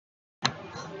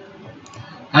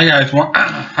Hi guys,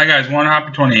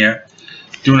 warrenharper20 here,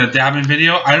 doing a dabbing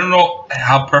video. I don't know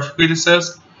how perfectly this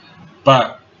is,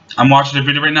 but I'm watching the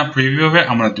video right now, preview of it.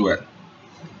 I'm gonna do it.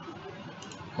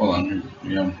 Hold on,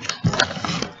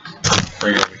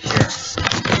 bring it over here.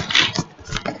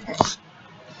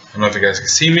 I don't know if you guys can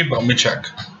see me, but let me check.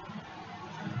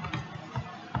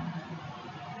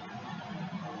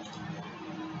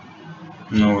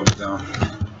 No, it's down.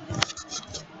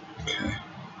 Okay.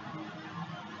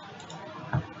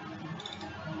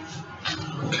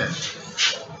 Okay.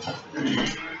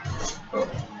 Oh.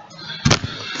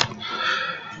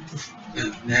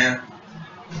 Yeah.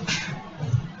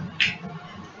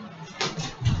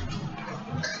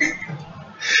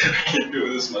 I can't do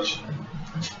it this much.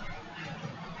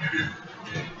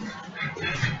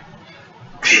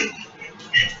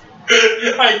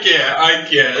 I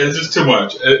can't. It's just too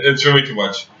much. It's really too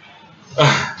much.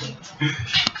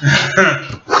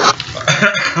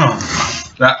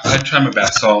 I try my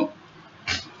best, so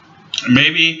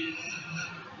maybe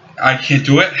I can't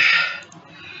do it,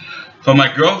 but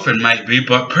my girlfriend might be.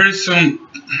 But pretty soon,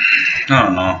 I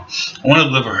don't know. I want to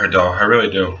live with her though. I really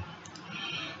do.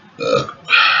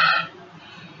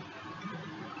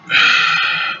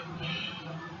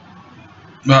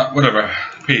 But whatever.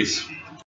 Peace.